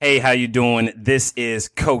Hey, how you doing? This is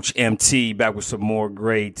Coach MT back with some more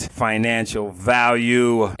great financial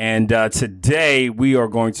value. And today we are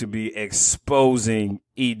going to be exposing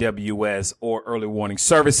EWS or early warning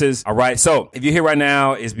services. All right. So if you're here right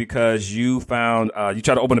now, it's because you found you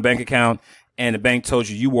tried to open a bank account and the bank told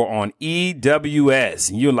you were on EWS.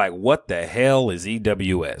 And you're like, what the hell is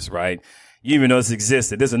EWS? Right. You even know this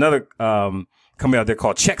existed. There's another company out there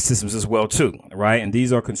called Check Systems as well, too. Right. And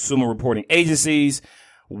these are consumer reporting agencies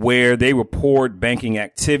where they report banking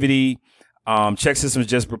activity. Check Systems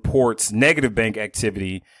just reports negative bank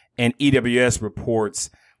activity, and EWS reports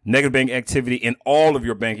negative bank activity in all of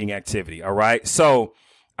your banking activity. All right. So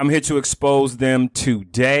I'm here to expose them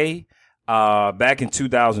today. Back in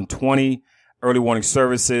 2020, early warning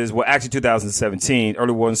services, well, actually 2017,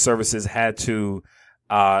 early warning services had to,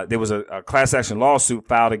 there was a class action lawsuit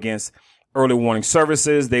filed against early warning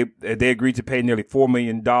services. They agreed to pay nearly $4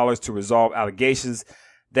 million to resolve allegations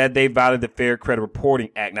that they violated the Fair Credit Reporting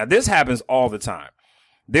Act. Now, this happens all the time.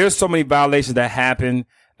 There's so many violations that happen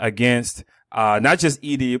against not just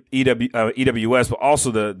EWS, but also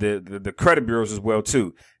the credit bureaus as well,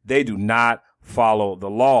 too. They do not follow the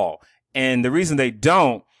law. And the reason they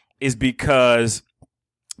don't is because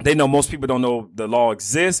they know most people don't know the law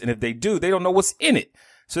exists. And if they do, they don't know what's in it.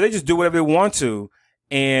 So they just do whatever they want to.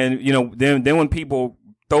 And, you know, then when people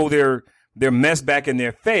throw their mess back in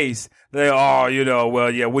their face,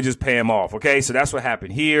 we'll just pay them off. Okay. So that's what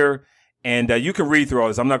happened here. And you can read through all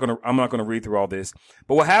this. I'm not going to read through all this.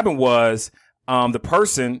 But what happened was the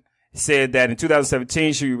person said that in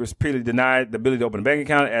 2017, she was repeatedly denied the ability to open a bank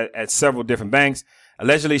account at several different banks.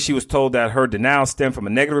 Allegedly, she was told that her denial stemmed from a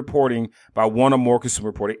negative reporting by one or more consumer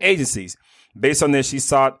reporting agencies. Based on this, she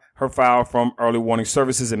sought her file from early warning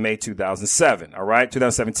services in May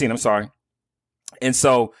 2017. I'm sorry. And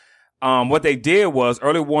so what they did was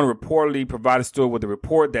early warning reportedly provided Stewart with a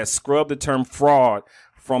report that scrubbed the term fraud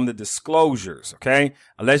from the disclosures. Okay.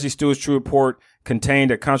 Allegedly, Stewart's true report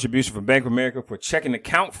contained a contribution from Bank of America for checking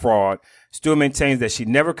account fraud. Stewart maintains that she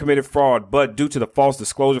never committed fraud, but due to the false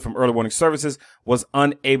disclosure from early warning services, was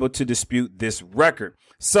unable to dispute this record.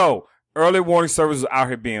 So early warning services are out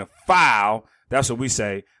here being foul. That's what we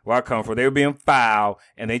say where I come from. They were being foul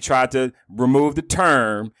and they tried to remove the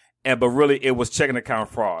term. But really, it was checking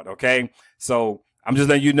account fraud. OK, so I'm just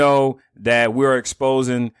letting you know that we're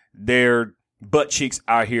exposing their butt cheeks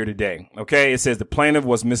out here today. OK, it says the plaintiff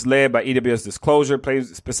was misled by EWS disclosure.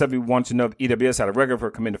 Plaintiff specifically wanted to know if EWS had a record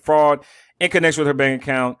for committing fraud in connection with her bank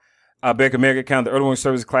account, Bank of America account. The early warning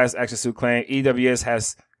service class action suit claim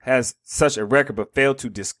EWS has such a record but failed to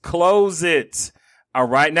disclose it. All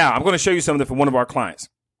right. Now, I'm going to show you something from one of our clients.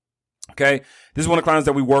 OK, this is one of the clients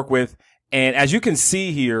that we work with. And as you can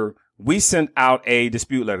see here, we sent out a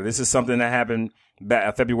dispute letter. This is something that happened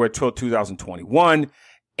back February 12, 2021.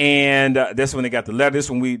 And that's when they got the letter. This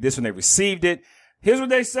when they received it. Here's what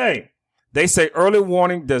they say. They say early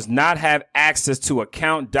warning does not have access to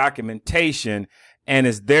account documentation and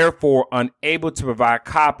is therefore unable to provide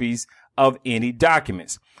copies of any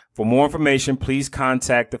documents. For more information, please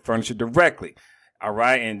contact the furnisher directly. All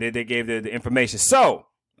right. And they gave the information. So,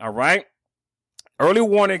 all right. Early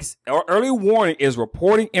warning is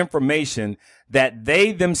reporting information that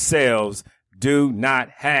they themselves do not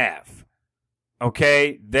have.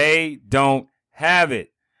 Okay, they don't have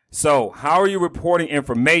it. So how are you reporting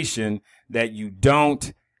information that you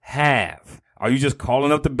don't have? Are you just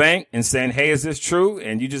calling up the bank and saying, hey, is this true?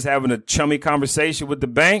 And you just having a chummy conversation with the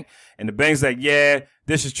bank and the bank's like, yeah,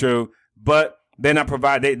 this is true, but they're not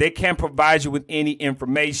they can't provide you with any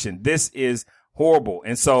information. This is horrible.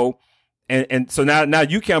 And so now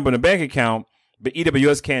you can't open a bank account, but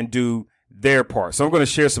EWS can't do their part. So I'm going to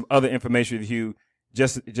share some other information with you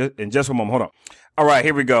just in just one moment. Hold on. All right,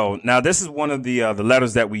 here we go. Now, this is one of the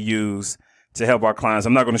letters that we use to help our clients.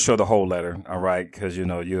 I'm not going to show the whole letter. All right. Cause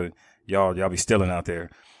y'all be stealing out there.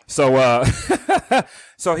 So,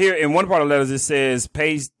 so here in one part of the letters, it says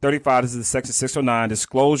page 35. This is section 609,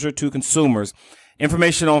 disclosure to consumers.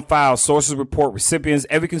 Information on file, sources report recipients.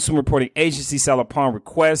 Every consumer reporting agency shall upon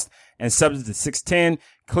request and subject to 610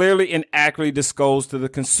 clearly and accurately disclose to the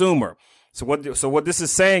consumer. So what this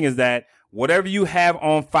is saying is that whatever you have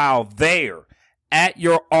on file there at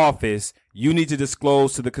your office, you need to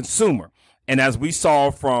disclose to the consumer. And as we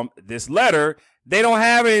saw from this letter, they don't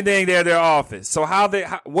have anything there at their office. So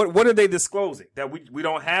what are they disclosing? That we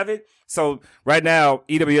don't have it? So right now,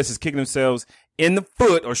 EWS is kicking themselves in the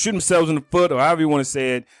foot or shooting themselves in the foot or however you want to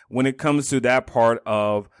say it when it comes to that part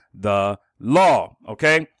of the law.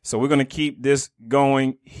 Okay. So we're going to keep this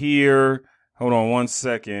going here. Hold on 1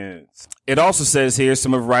 second. It also says here,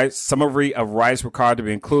 summary of rights required to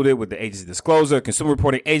be included with the agency disclosure. Consumer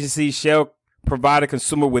reporting agency shall provide a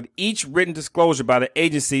consumer with each written disclosure by the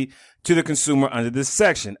agency to the consumer under this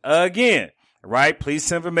section. Again, right? Please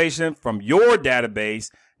send information from your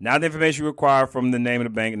database, not the information required from the name of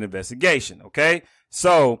the bank and investigation. Okay.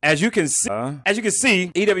 So as you can see,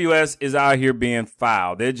 EWS is out here being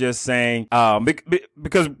filed. They're just saying,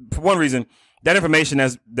 because for one reason, that information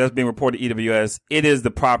that's being reported to EWS, it is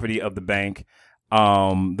the property of the bank.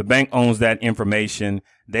 The bank owns that information.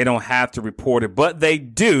 They don't have to report it, but they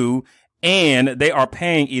do. And they are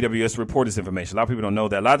paying EWS to report this information. A lot of people don't know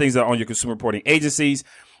that. A lot of things are on your consumer reporting agencies.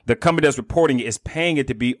 The company that's reporting it is paying it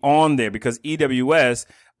to be on there because EWS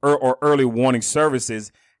or early warning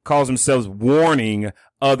services calls themselves warning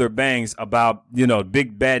other banks about,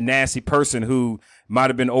 big, bad, nasty person who might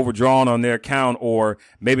have been overdrawn on their account, or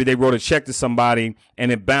maybe they wrote a check to somebody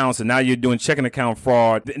and it bounced, and now you're doing checking account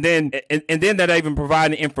fraud. And then that even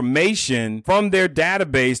providing information from their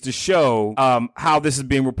database to show how this is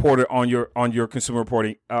being reported on your consumer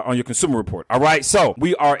reporting on your consumer report. All right, so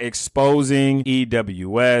we are exposing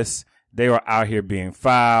EWS. They are out here being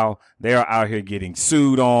filed. They are out here getting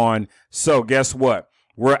sued on. So guess what?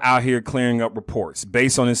 We're out here clearing up reports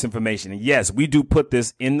based on this information. And yes, we do put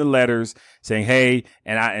this in the letters saying, hey,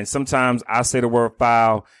 and sometimes I say the word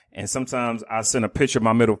file, and sometimes I send a picture of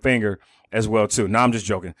my middle finger as well too. No, I'm just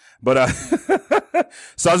joking. But,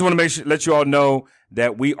 so I just want to let you all know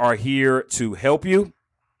that we are here to help you.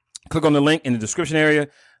 Click on the link in the description area.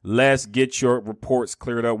 Let's get your reports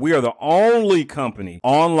cleared up. We are the only company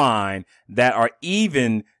online that are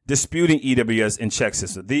even disputing EWS and check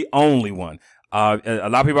system. The only one. A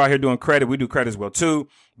lot of people out here doing credit. We do credit as well too,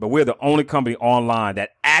 but we're the only company online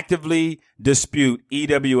that actively dispute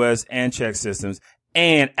EWS and check systems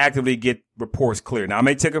and actively get reports cleared. Now, I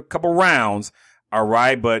may take a couple rounds, all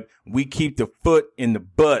right, but we keep the foot in the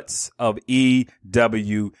butts of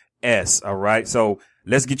EWS, all right. So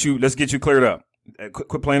let's get you cleared up.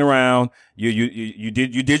 Quit playing around. You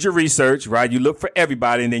did your research, right? You looked for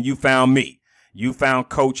everybody, and then you found me. You found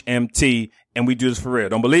Coach MT, and we do this for real.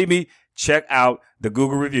 Don't believe me? Check out the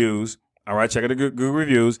Google reviews. All right. Check out the Google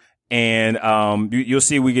reviews, and you'll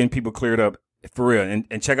see we getting people cleared up for real.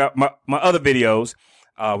 And check out my other videos.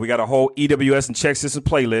 We got a whole EWS and check system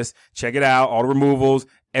playlist. Check it out. All the removals,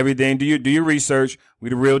 everything. Do your research. We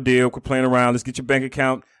the real deal. Quit playing around. Let's get your bank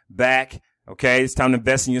account back. Okay. It's time to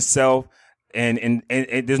invest in yourself. And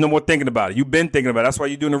there's no more thinking about it. You've been thinking about it. That's why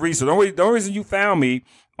you're doing the research. The only reason you found me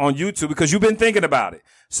on YouTube because you've been thinking about it.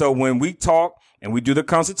 So when we talk and we do the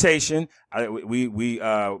consultation, we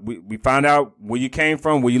find out where you came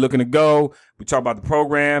from, where you're looking to go. We talk about the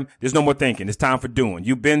program. There's no more thinking. It's time for doing.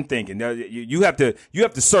 You've been thinking. You have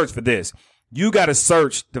to search for this. You got to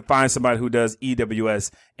search to find somebody who does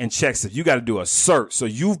EWS and checks it. You got to do a search. So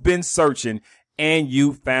you've been searching and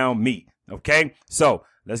you found me. Okay. So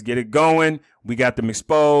let's get it going. We got them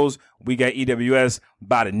exposed. We got EWS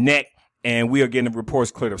by the neck, and we are getting the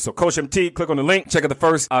reports cleared up. So Coach MT, click on the link. Check out the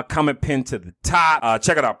first comment pinned to the top.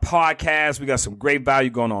 Check out our podcast. We got some great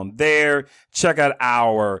value going on there. Check out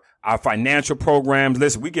our financial programs.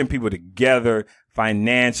 Listen, we getting people together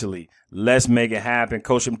financially. Let's make it happen.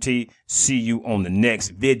 Coach MT, see you on the next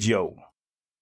video.